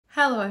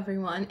Hello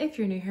everyone, if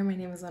you're new here, my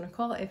name is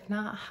Nicole. If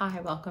not, hi,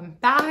 welcome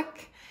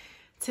back.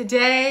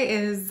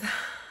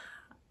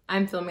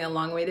 I'm filming a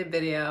long-awaited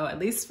video, at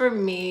least for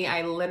me.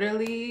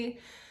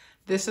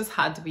 This just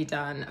had to be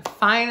done.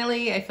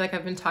 Finally, I feel like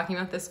I've been talking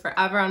about this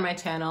forever on my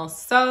channel.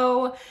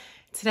 So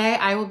today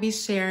I will be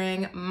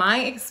sharing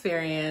my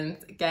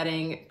experience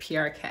getting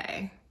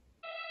PRK.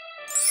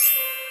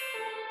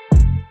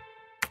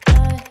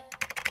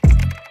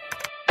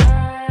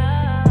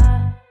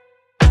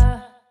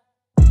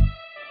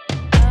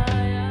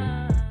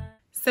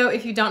 So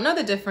if you don't know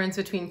the difference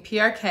between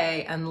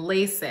PRK and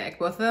LASIK,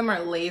 both of them are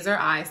laser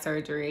eye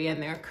surgery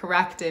and they're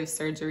corrective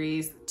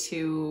surgeries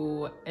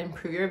to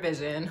improve your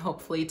vision,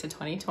 hopefully to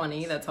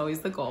 2020, that's always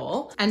the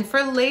goal. And for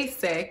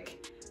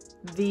LASIK,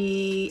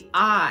 the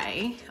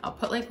eye, I'll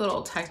put like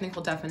little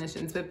technical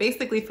definitions, but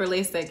basically for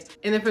LASIK,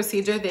 in the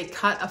procedure, they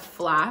cut a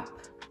flap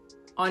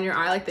on your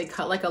eye, like they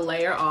cut like a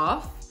layer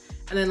off,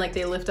 and then like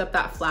they lift up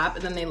that flap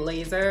and then they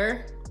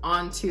laser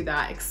onto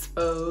that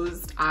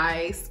exposed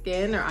eye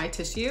skin or eye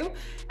tissue,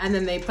 and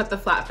then they put the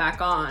flap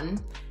back on,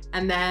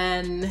 and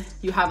then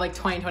you have like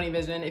 20/20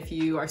 vision if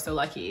you are so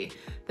lucky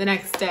the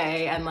next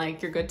day, and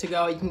like you're good to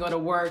go. You can go to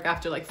work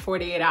after like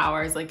 48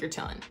 hours, like you're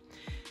chilling.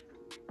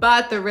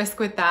 But the risk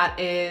with that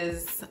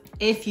is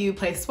if you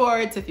play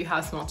sports, if you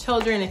have small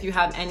children, if you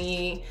have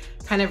any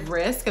kind of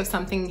risk of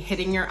something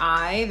hitting your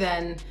eye,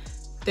 then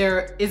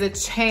there is a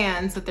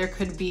chance that there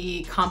could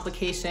be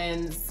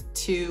complications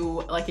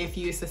to, like, if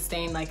you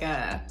sustain like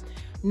a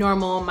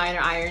normal minor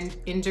eye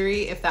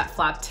injury, if that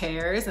flap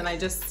tears. And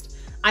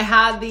I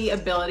had the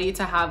ability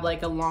to have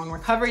like a long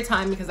recovery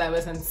time because I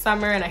was in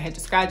summer and I had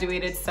just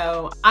graduated.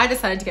 So I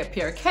decided to get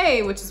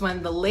PRK, which is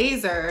when the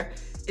laser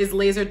is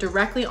lasered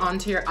directly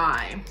onto your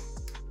eye.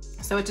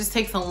 So it just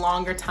takes a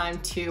longer time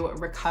to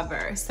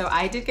recover. So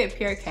I did get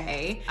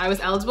PRK. I was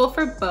eligible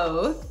for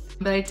both,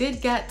 but I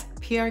did get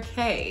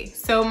PRK.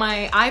 So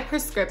my eye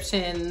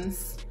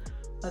prescriptions,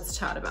 let's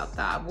chat about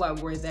that. What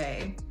were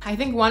they? I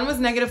think one was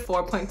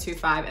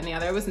 -4.25 and the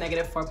other was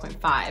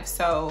 -4.5.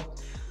 So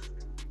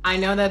I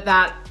know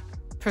that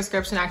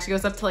prescription actually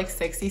goes up to like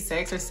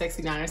 66 or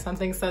 69 or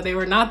something. So they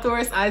were not the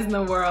worst eyes in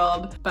the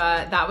world,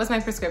 but that was my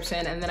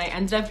prescription. And then I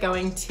ended up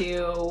going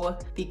to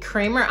the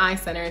Kramer Eye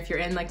Center if you're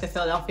in like the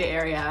Philadelphia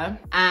area,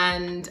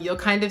 and you'll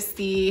kind of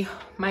see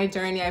my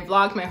journey. I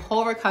vlogged my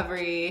whole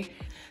recovery.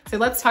 So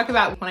let's talk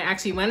about when I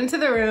actually went into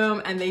the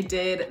room and they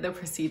did the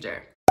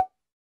procedure.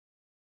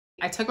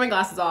 I took my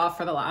glasses off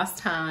for the last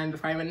time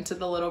before I went into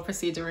the little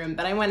procedure room.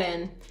 Then I went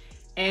in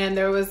and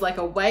there was like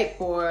a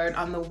whiteboard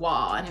on the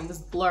wall and it was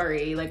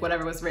blurry, like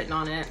whatever was written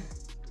on it.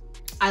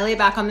 I lay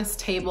back on this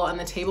table and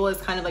the table is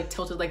kind of like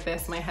tilted like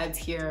this. My head's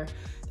here,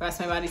 the rest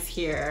of my body's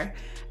here.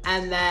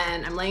 And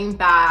then I'm laying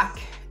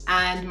back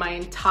and my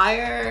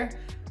entire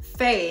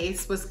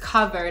face was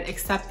covered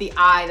except the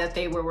eye that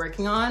they were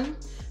working on.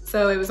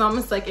 So it was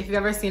almost like if you've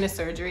ever seen a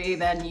surgery,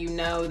 then you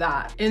know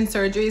that in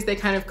surgeries, they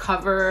kind of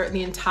cover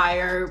the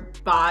entire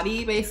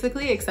body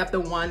basically, except the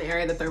one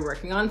area that they're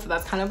working on. So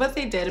that's kind of what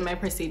they did in my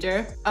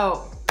procedure.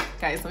 Oh,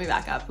 guys, let me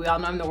back up. We all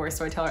know I'm the worst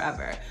storyteller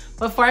ever.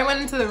 Before I went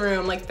into the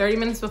room, like 30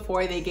 minutes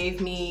before, they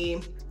gave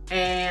me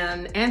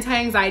an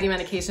anti-anxiety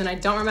medication. I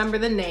don't remember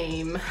the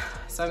name,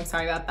 so I'm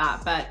sorry about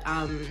that. But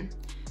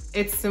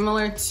it's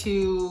similar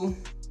to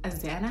a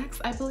Xanax,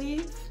 I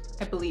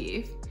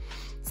believe.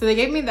 So they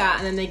gave me that,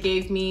 and then they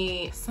gave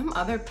me some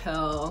other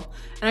pill.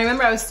 And I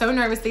remember I was so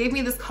nervous. They gave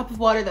me this cup of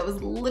water that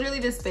was literally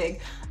this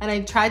big. And I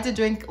tried to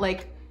drink,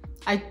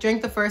 I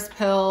drank the first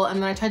pill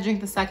and then I tried to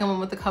drink the second one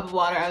with the cup of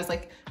water. I was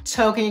like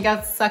choking, it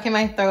got stuck in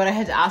my throat. I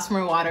had to ask for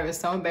more water. It was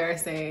so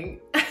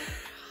embarrassing.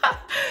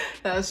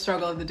 That was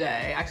struggle of the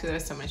day. Actually, there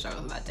was so many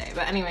struggles that day.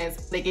 But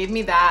anyways, they gave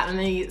me that and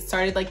they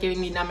started like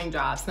giving me numbing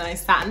drops. And then I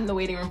sat in the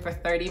waiting room for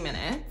 30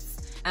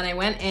 minutes and I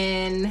went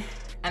in,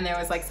 and there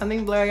was like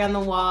something blurry on the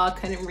wall,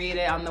 couldn't read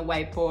it on the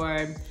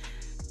whiteboard.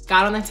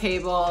 Got on the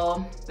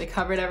table, they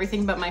covered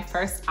everything but my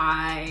first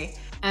eye.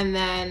 And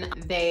then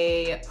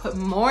they put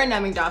more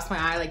numbing drops in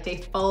my eye, like they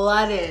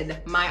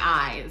flooded my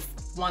eyes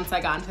once I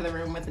got into the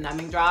room with the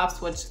numbing drops,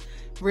 which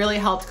really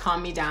helped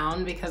calm me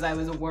down because I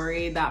was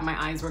worried that my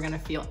eyes were gonna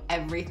feel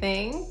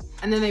everything.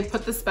 And then they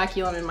put the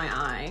speculum in my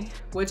eye,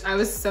 which I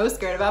was so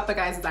scared about, but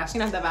guys, it's actually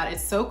not that bad.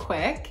 It's so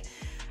quick.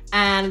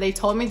 And they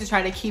told me to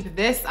try to keep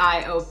this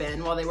eye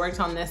open while they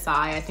worked on this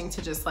eye, I think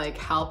to just like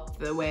help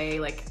the way,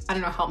 like, I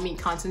don't know, help me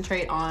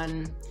concentrate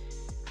on,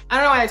 I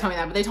don't know why they told me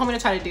that, but they told me to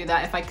try to do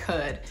that if I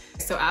could.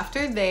 So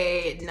after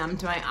they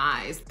numbed my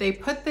eyes, they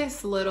put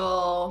this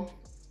little,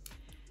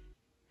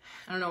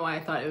 I don't know why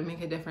I thought it would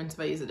make a difference if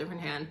I use a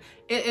different hand.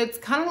 It's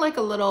kind of like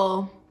a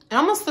little, it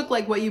almost looked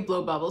like what you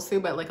blow bubbles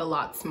through, but like a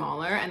lot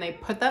smaller. And they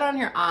put that on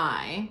your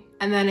eye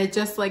and then it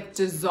just like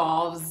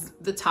dissolves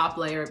the top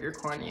layer of your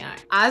cornea.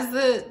 As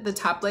the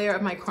top layer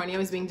of my cornea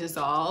was being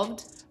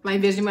dissolved, my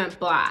vision went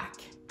black.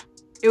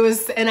 It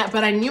was,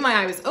 but I knew my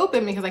eye was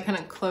open because I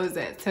couldn't close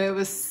it. So it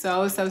was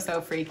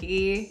so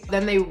freaky.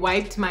 Then they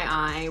wiped my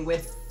eye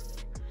with,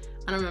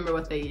 I don't remember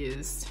what they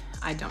used.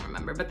 I don't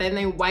remember. But then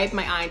they wiped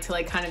my eye to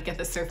like kind of get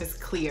the surface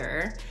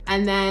clear.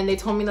 And then they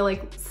told me to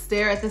like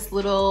stare at this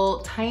little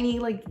tiny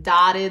like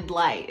dotted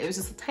light. It was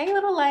just a tiny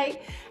little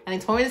light. And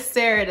they told me to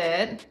stare at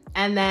it.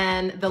 And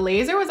then the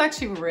laser was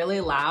actually really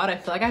loud. I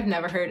feel like I've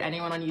never heard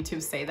anyone on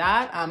YouTube say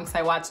that, because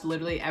I watched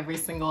literally every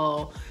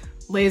single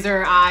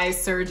laser eye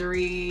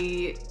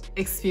surgery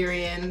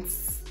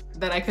experience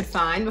that I could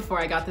find before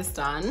I got this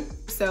done.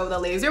 So the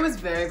laser was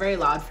very, very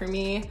loud for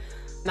me.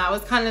 That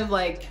was kind of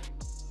like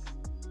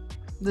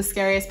the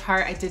scariest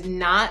part. I did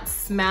not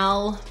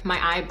smell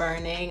my eye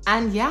burning.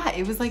 And yeah,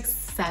 it was like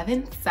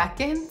 7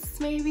 seconds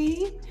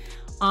maybe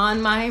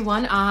on my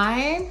one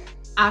eye.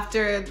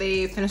 After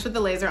they finished with the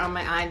laser on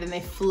my eye, then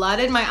they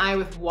flooded my eye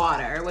with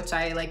water, which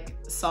I like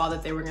saw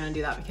that they were gonna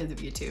do that because of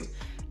YouTube.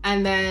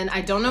 And then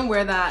I don't know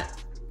where that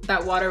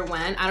water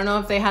went. I don't know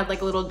if they had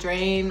like a little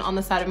drain on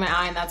the side of my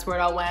eye and that's where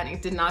it all went.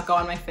 It did not go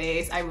on my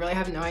face. I really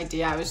have no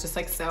idea. I was just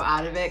like so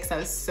out of it because I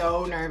was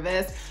so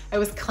nervous. I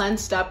was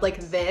clenched up like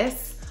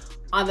this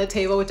on the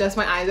table with just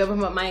my eyes open,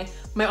 but my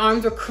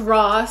arms were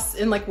crossed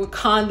in like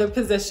Wakanda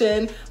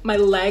position. My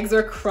legs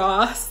were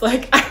crossed.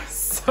 Like I was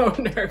so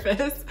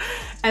nervous.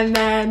 And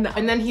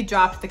then he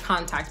dropped the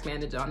contact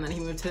bandage on, then he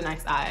moved to the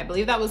next eye. I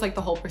believe that was like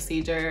the whole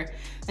procedure.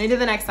 Then he did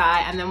the next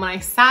eye, and then when I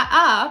sat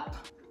up,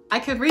 I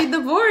could read the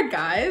board,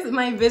 guys.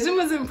 My vision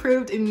was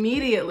improved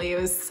immediately.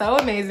 It was so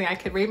amazing. I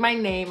could read my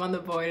name on the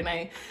board, and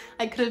I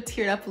could have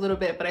teared up a little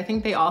bit, but I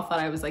think they all thought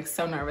I was like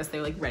so nervous. They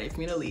were like ready for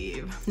me to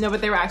leave. No, but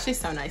they were actually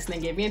so nice, and they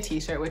gave me a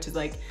t-shirt, which is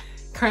like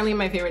currently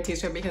my favorite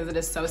t-shirt because it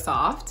is so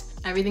soft.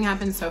 Everything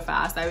happened so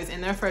fast. I was in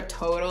there for a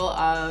total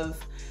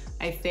of,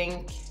 I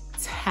think,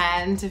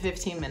 10 to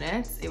 15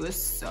 minutes. It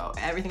was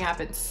everything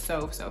happened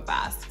so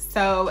fast.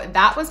 So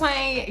that was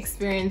my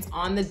experience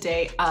on the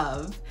day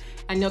of,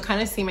 and you'll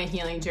kind of see my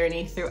healing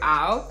journey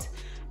throughout.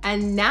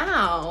 And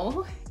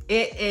now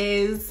it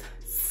is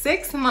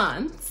 6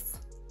 months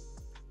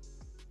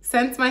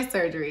since my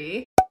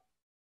surgery.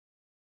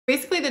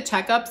 Basically the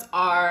checkups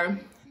are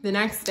the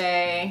next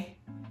day,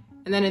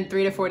 and then in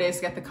 3 to 4 days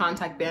to get the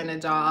contact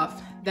bandage off,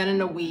 then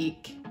in a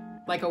week,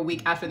 like a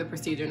week after the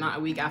procedure, not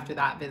a week after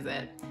that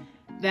visit,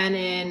 then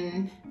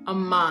in a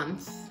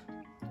month,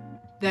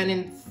 then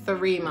in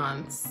 3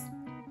 months,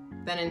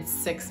 then in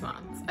 6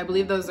 months. I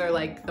believe those are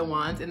like the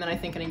ones, and then I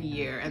think in a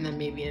year, and then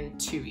maybe in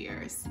 2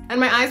 years. And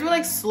my eyes were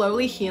like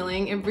slowly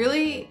healing. It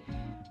really,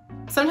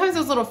 sometimes it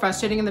was a little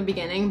frustrating in the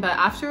beginning, but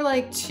after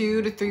like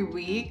 2 to 3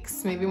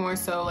 weeks, maybe more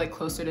so like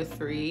closer to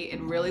 3, it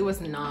really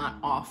was not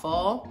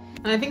awful.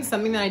 And I think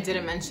something that I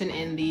didn't mention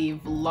in the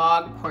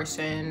vlog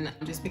portion,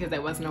 just because I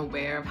wasn't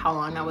aware of how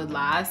long that would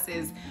last,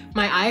 is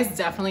my eyes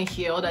definitely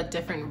healed at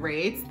different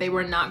rates. They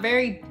were not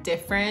very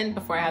different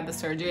before I had the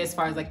surgery as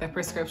far as like the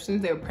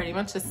prescriptions. They were pretty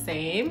much the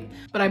same.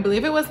 But I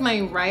believe it was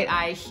my right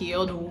eye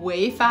healed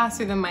way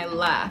faster than my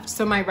left.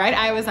 So my right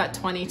eye was at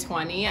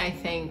 20/20, I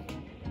think,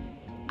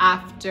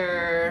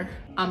 after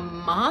a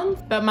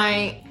month, but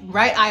my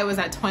right eye was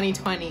at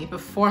 20/20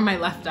 before my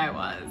left eye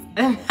was.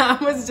 And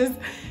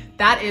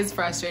that is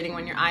frustrating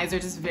when your eyes are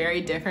just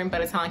very different, but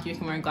it's not like you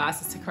can wear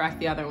glasses to correct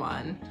the other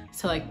one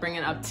to like bring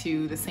it up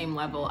to the same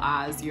level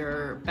as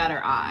your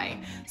better eye.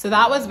 So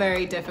that was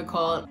very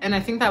difficult. And I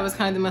think that was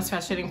kind of the most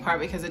frustrating part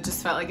because it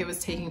just felt like it was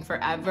taking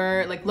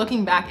forever. Like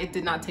looking back, it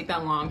did not take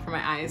that long for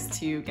my eyes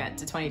to get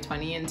to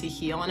 20/20 and to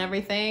heal and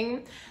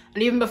everything.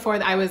 And even before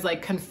that, I was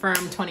like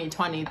confirmed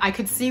 20/20. I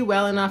could see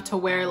well enough to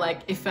where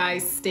like if I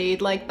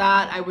stayed like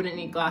that, I wouldn't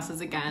need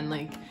glasses again.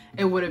 Like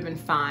it would have been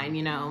fine,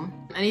 you know?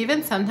 And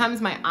even sometimes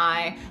my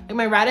eye, like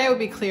my right eye would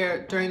be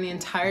clear during the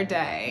entire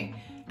day.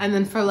 And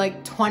then for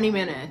like 20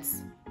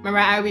 minutes, my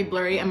right eye would be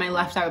blurry and my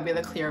left eye would be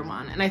the clear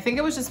one. And I think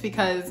it was just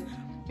because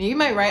maybe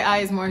my right eye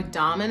is more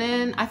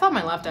dominant. I thought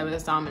my left eye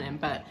was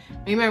dominant, but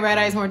maybe my right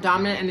eye is more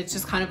dominant and it's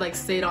just kind of like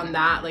stayed on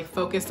that, like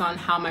focused on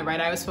how my right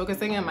eye was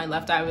focusing, and my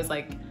left eye was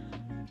like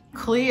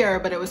clear,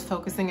 but it was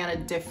focusing at a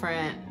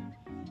different,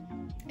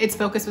 its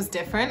focus was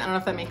different. I don't know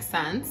if that makes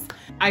sense.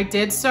 I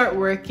did start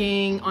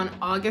working on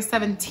August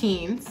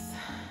 17th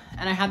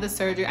and I had the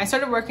surgery. I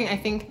started working, I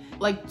think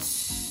like,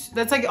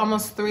 that's like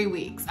almost 3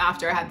 weeks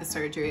after I had the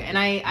surgery. And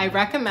I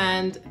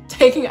recommend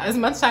taking as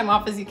much time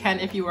off as you can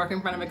if you work in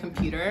front of a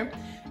computer.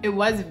 It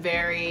was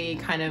very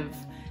kind of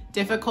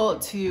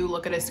difficult to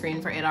look at a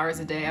screen for 8 hours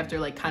a day after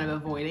like kind of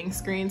avoiding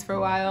screens for a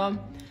while.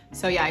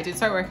 So yeah, I did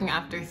start working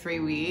after 3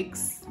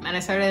 weeks, and I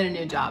started at a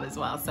new job as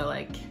well. So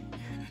like,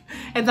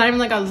 it's not even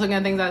like I was looking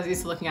at things I was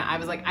used to looking at. I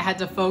was like, I had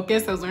to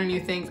focus, I was learning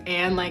new things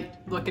and like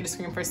look at a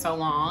screen for so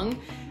long.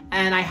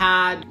 And I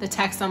had the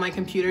text on my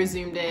computer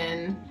zoomed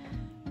in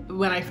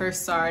when I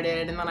first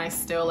started, and then I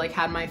still like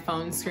had my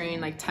phone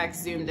screen like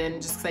text zoomed in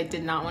just because I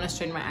did not want to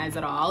strain my eyes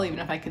at all, even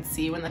if I could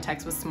see when the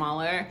text was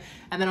smaller.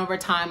 And then over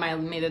time I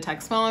made the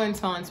text smaller and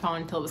smaller and smaller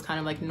until it was kind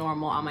of like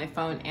normal on my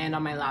phone and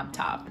on my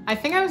laptop. I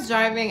think I was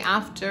driving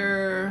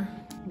after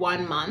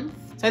 1 month.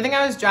 So I think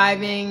I was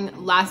driving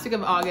last week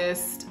of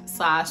August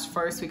 /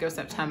 first week of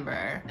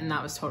September, and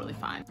that was totally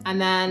fine. And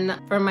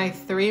then for my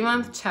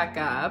 3-month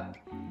checkup,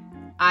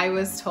 I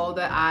was told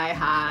that I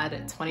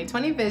had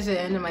 20/20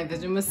 vision and my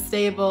vision was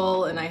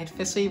stable and I had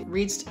officially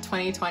reached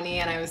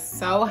 20/20 and I was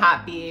so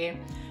happy.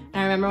 And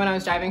I remember when I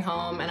was driving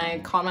home and I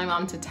called my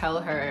mom to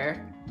tell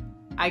her,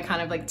 I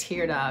kind of like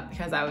teared up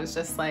because I was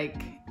just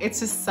like, it's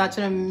just such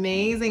an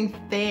amazing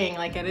thing.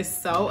 Like it is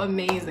so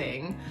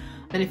amazing.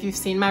 And if you've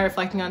seen my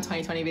reflecting on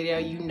 20/20 video,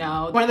 you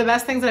know one of the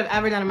best things that I've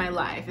ever done in my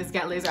life is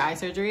get laser eye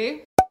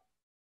surgery.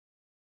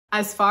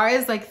 As far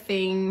as like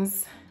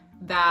things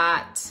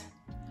that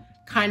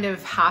kind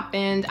of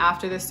happened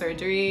after the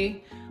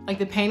surgery, like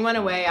the pain went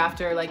away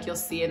after, like you'll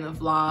see in the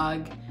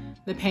vlog.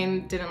 The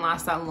pain didn't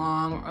last that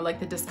long, or like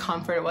the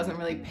discomfort, it wasn't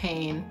really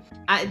pain.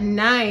 At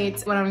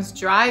night, when I was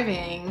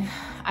driving,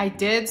 I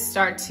did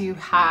start to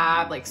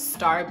have like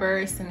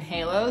starbursts and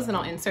halos, and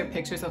I'll insert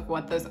pictures of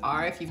what those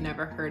are if you've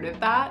never heard of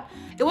that.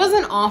 It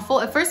wasn't awful.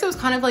 At first it was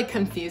kind of like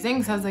confusing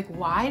because I was like,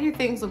 why do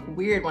things look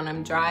weird when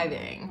I'm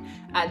driving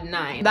at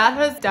night? That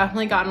has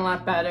definitely gotten a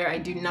lot better. I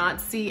do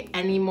not see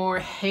any more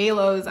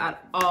halos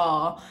at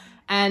all.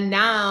 And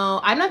now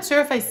I'm not sure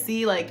if I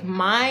see like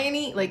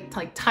tiny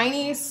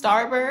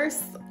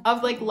starbursts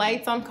of like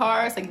lights on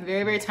cars, like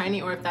very, very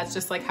tiny, or if that's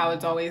just like how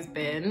it's always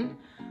been.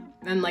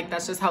 And like,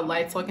 that's just how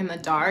lights look in the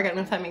dark. I don't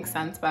know if that makes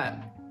sense, but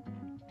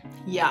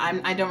yeah,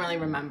 I don't really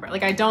remember.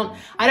 Like I don't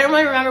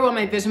really remember what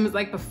my vision was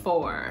like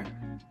before.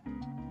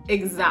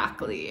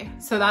 Exactly.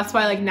 So that's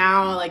why like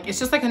now, like it's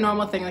just like a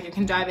normal thing. Like you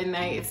can drive at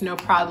night, it's no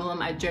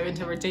problem. I've driven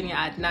to Virginia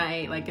at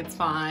night, like it's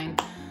fine.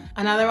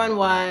 Another one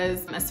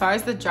was, as far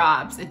as the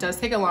drops, it does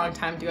take a long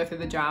time to go through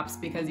the drops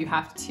because you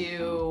have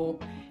to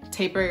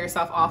taper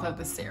yourself off of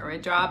the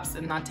steroid drops,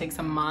 and that takes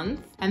a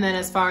month. And then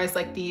as far as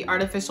like the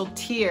artificial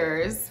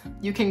tears,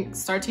 you can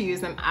start to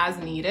use them as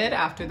needed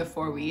after the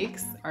 4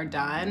 weeks are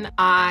done.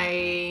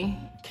 I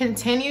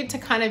continued to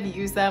kind of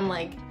use them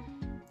like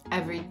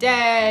every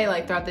day,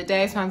 like throughout the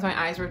day. Sometimes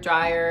my eyes were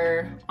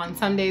drier on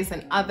some days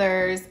than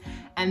others.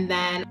 And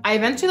then I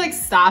eventually like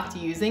stopped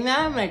using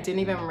them and I didn't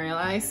even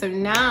realize. So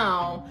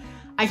now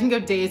I can go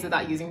days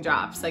without using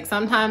drops. Like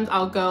sometimes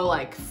I'll go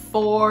like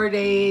 4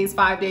 days,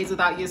 5 days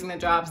without using the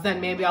drops. Then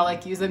maybe I'll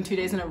like use them 2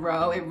 days in a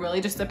row. It really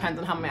just depends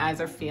on how my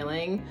eyes are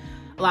feeling.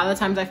 A lot of the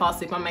times I fall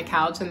asleep on my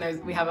couch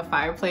and we have a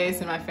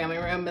fireplace in my family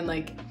room, and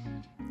like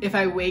if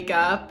I wake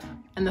up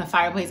and the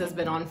fireplace has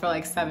been on for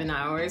like 7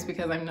 hours,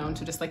 because I'm known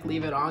to just like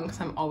leave it on because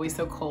I'm always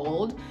so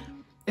cold.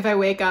 If I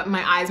wake up,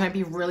 my eyes might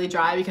be really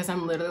dry because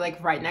I'm literally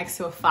like right next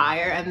to a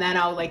fire, and then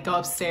I'll like go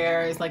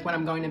upstairs like when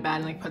I'm going to bed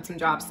and like put some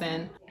drops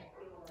in.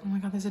 Oh my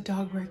God, there's a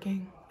dog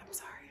barking. I'm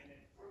sorry.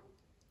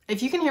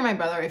 If you can hear my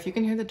brother, if you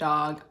can hear the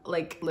dog,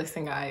 like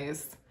listen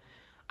guys,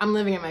 I'm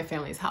living in my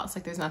family's house.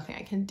 Like there's nothing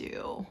I can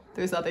do.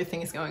 There's other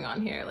things going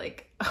on here.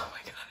 Like, oh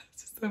my God,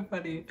 it's just so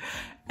funny.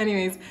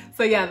 Anyways,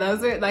 so yeah,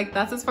 those are like,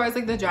 that's as far as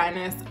like the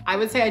dryness. I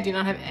would say I do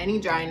not have any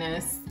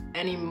dryness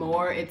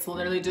anymore. It's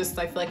literally just,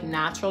 I feel like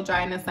natural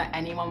dryness that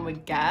anyone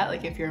would get,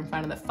 like if you're in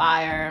front of the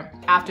fire.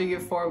 After your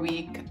 4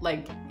 week,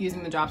 like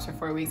using the drops for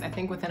 4 weeks, I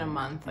think within a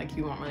month, like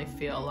you won't really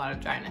feel a lot of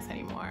dryness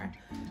anymore.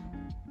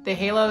 The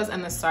halos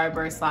and the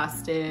starbursts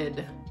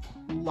lasted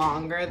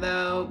longer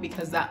though,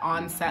 because that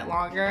onset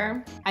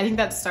longer. I think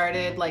that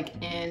started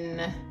like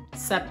in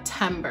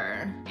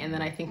September, and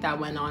then I think that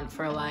went on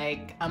for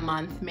like a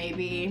month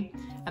maybe,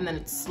 and then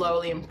it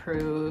slowly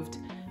improved.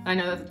 I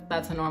know that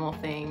that's a normal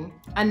thing.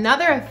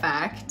 Another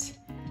effect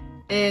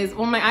is,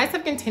 well, my eyes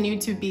have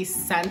continued to be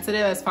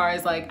sensitive as far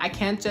as like, I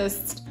can't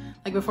just,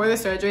 like before the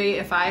surgery,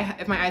 if my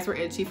eyes were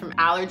itchy from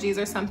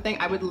allergies or something,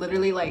 I would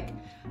literally like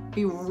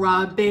be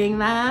rubbing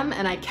them,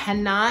 and I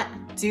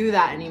cannot do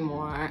that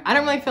anymore. I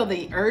don't really feel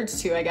the urge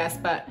to, I guess,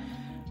 but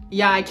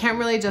yeah, I can't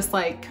really just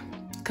like,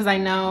 because I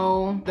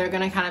know they're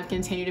gonna kind of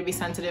continue to be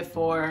sensitive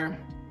for,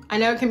 I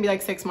know it can be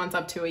like 6 months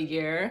up to a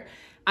year.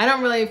 I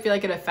don't really feel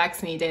like it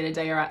affects me day to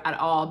day or at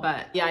all,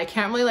 but yeah, I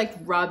can't really like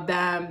rub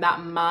them that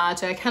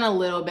much. I can a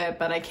little bit,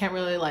 but I can't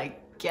really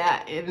like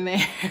get in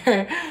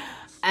there.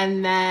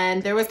 And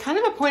then there was kind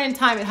of a point in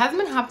time, it hasn't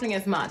been happening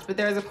as much, but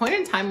there was a point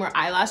in time where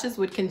eyelashes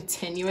would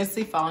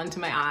continuously fall into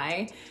my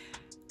eye.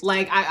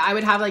 Like I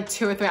would have like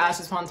 2 or 3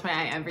 eyelashes fall into my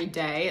eye every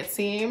day, it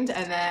seemed.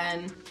 And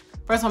then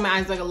first of all, my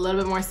eyes were like a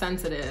little bit more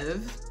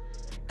sensitive.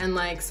 And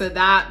like, so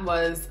that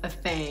was a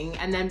thing.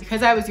 And then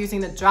because I was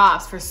using the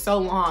drops for so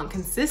long,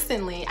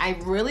 consistently, I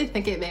really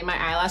think it made my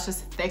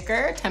eyelashes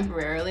thicker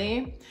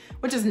temporarily,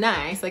 which is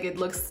nice, like it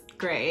looks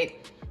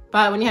great.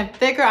 But when you have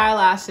thicker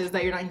eyelashes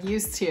that you're not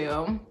used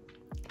to,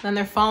 then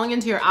they're falling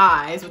into your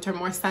eyes, which are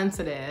more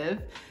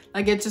sensitive.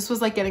 Like it just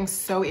was like getting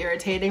so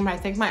irritating. But I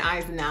think my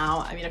eyes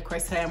now, I mean, of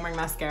course today I'm wearing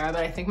mascara,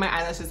 but I think my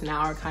eyelashes now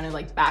are kind of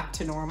like back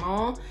to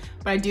normal.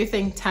 But I do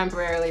think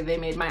temporarily they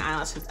made my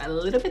eyelashes a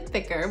little bit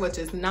thicker, which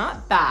is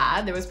not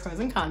bad. There was pros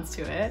and cons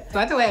to it.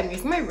 By the way, I'm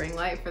using my ring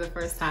light for the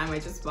first time. I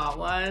just bought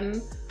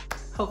one.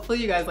 Hopefully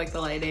you guys like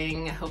the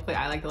lighting. Hopefully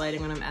I like the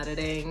lighting when I'm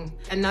editing.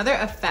 Another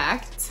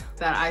effect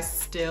that I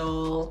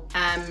still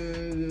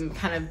am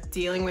kind of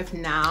dealing with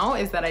now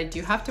is that I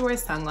do have to wear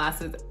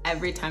sunglasses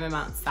every time I'm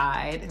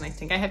outside. And I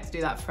think I have to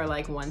do that for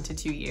like 1 to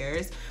 2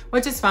 years,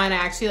 which is fine. I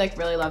actually like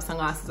really love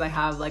sunglasses. I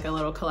have like a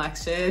little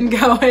collection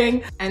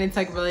going and it's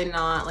like really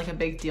not like a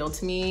big deal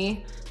to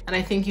me. And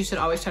I think you should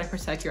always try to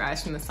protect your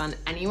eyes from the sun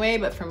anyway,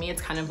 but for me,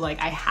 it's kind of like,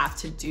 I have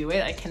to do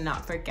it. I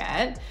cannot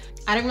forget.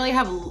 I don't really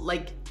have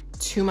like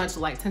too much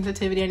light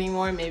sensitivity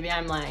anymore. Maybe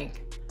I'm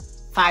like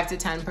 5 to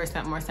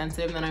 10% more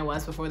sensitive than I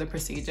was before the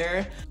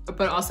procedure.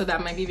 But also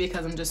that might be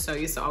because I'm just so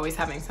used to always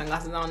having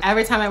sunglasses on.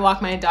 Every time I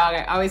walk my dog,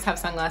 I always have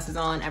sunglasses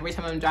on. Every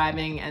time I'm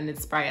driving and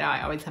it's bright out,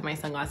 I always have my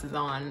sunglasses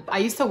on. I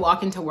used to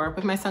walk into work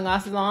with my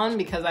sunglasses on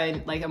because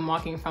I'm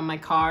walking from my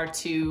car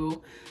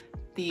to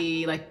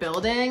the like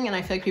building, and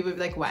I feel like people would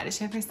be like, why does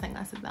she have her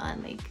sunglasses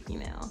on? Like, you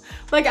know,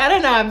 like, I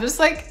don't know. I'm just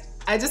like,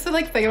 I just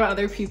like think about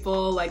other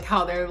people, like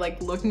how they're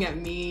like looking at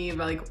me,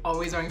 but like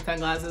always wearing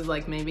sunglasses.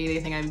 Like maybe they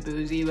think I'm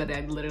bougie, but I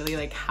literally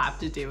like have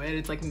to do it.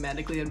 It's like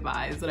medically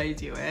advised that I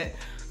do it.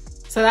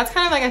 So that's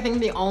kind of like, I think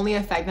the only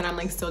effect that I'm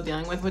like still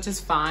dealing with, which is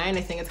fine.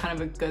 I think it's kind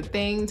of a good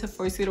thing to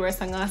force you to wear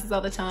sunglasses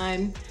all the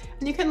time.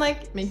 And you can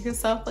like make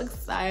yourself look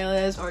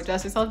stylish or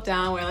dress yourself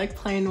down, wear like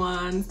plain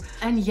ones.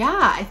 And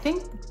yeah, I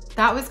think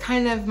that was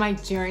kind of my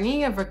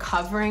journey of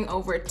recovering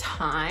over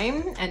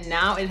time. And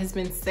now it has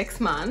been 6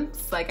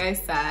 months, like I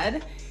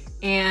said,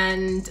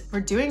 and we're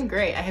doing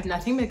great. I have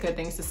nothing but good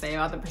things to say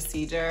about the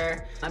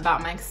procedure,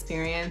 about my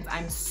experience.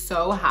 I'm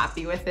so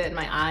happy with it.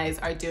 My eyes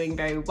are doing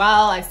very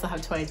well. I still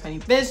have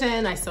 20/20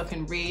 vision. I still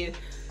can read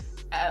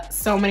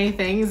so many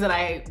things that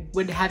I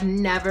would have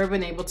never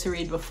been able to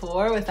read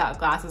before without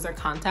glasses or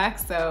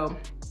contacts. So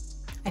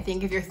I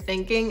think if you're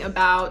thinking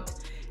about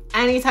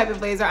any type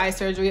of laser eye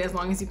surgery, as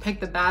long as you pick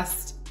the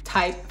best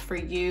type for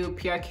you,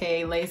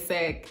 PRK,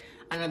 LASIK,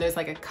 I know there's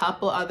like a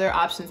couple other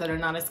options that are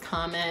not as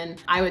common.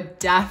 I would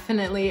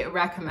definitely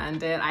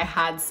recommend it. I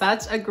had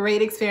such a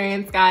great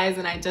experience, guys,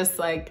 and I just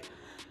like,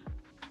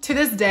 to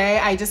this day,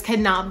 I just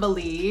cannot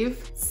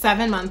believe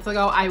 7 months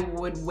ago I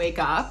would wake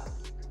up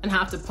and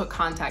have to put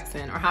contacts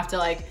in or have to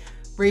like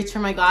reach for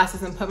my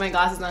glasses and put my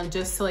glasses on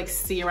just to like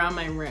see around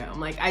my room.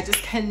 Like, I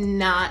just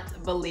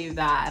cannot believe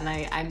that. And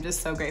I'm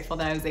just so grateful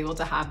that I was able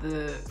to have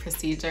the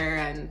procedure,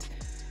 and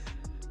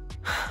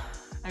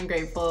I'm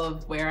grateful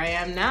of where I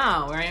am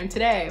now, where I am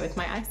today with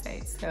my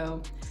eyesight.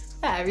 So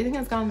yeah, everything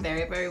has gone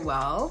very, very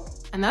well.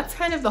 And that's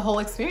kind of the whole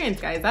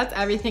experience, guys. That's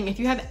everything. If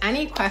you have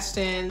any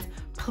questions,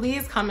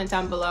 please comment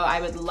down below.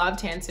 I would love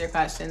to answer your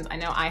questions. I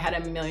know I had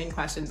a million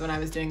questions when I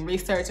was doing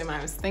research and when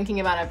I was thinking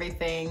about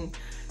everything.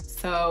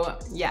 So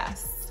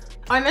yes.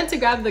 Oh, I meant to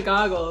grab the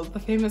goggles, the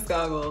famous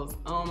goggles.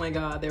 Oh my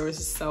God, they were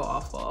just so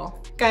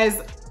awful.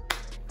 Guys,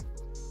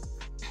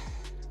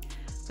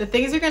 the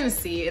things you're gonna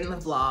see in the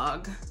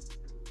vlog,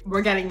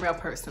 we're getting real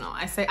personal.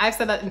 I've said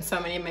that in so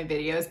many of my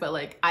videos, but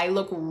like, I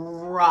look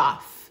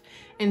rough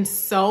in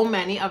so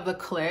many of the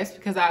clips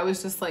because I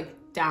was just like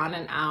down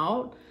and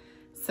out.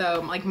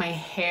 So like my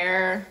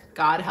hair,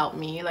 God help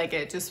me, like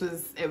it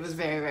was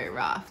very, very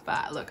rough.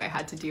 But look, I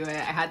had to do it.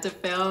 I had to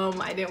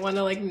film. I didn't want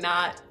to like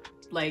not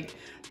like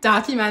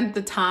document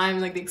the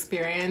time, like the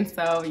experience.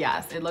 So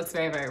yes, it looks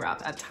very, very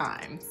rough at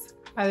times.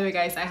 By the way,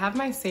 guys, I have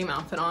my same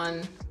outfit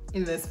on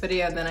in this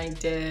video than I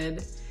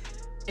did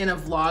in a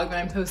vlog that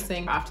I'm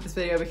posting after this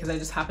video because I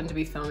just happened to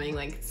be filming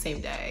like the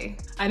same day.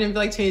 I didn't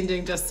feel like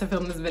changing just to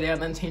film this video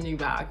and then changing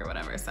back or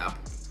whatever. So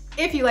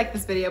if you like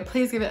this video,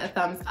 please give it a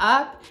thumbs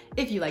up.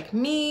 If you like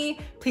me,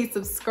 please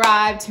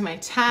subscribe to my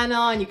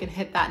channel and you can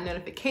hit that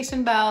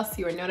notification bell so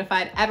you are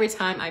notified every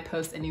time I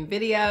post a new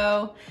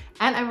video.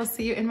 And I will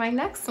see you in my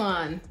next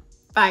one.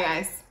 Bye,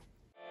 guys.